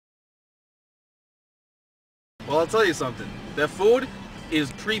Well, I'll tell you something. Their food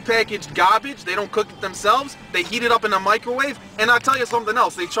is prepackaged garbage. They don't cook it themselves. They heat it up in a microwave. And I'll tell you something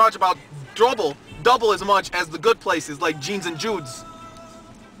else. They charge about double as much as the good places like Jeans and Jude's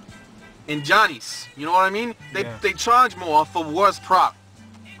and Johnny's. You know what I mean? They charge more for worse prop.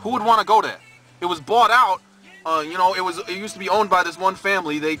 Who would want to go there? It was bought out. You know, it used to be owned by this one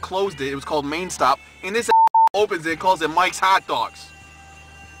family. They closed it. It was called Main Stop. And this opens it, calls it Mike's Hot Dogs.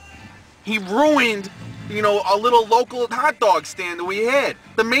 He ruined, you know, a little local hot dog stand that we had.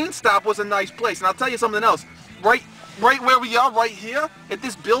 The Main Stop was a nice place. And I'll tell you something else. Right where we are, right here, at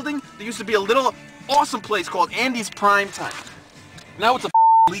this building, there used to be a little awesome place called Andy's Prime Time. Now it's a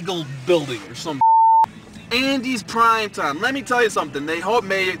legal building or some Andy's Prime Time. Let me tell you something. They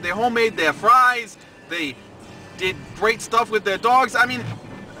homemade their fries. They did great stuff with their dogs. I mean,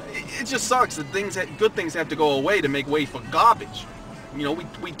 it just sucks that good things have to go away to make way for garbage. You know,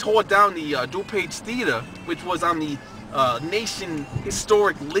 we tore down the DuPage Theater, which was on the Nation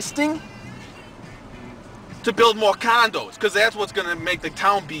Historic listing, to build more condos, because that's what's going to make the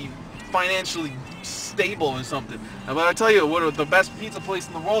town be financially stable or something. But I tell you, what the best pizza place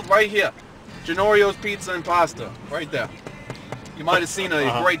in the world, right here. Ginorio's Pizza and Pasta, right there. You might have seen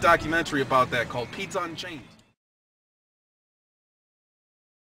a great documentary about that called Pizza Unchained.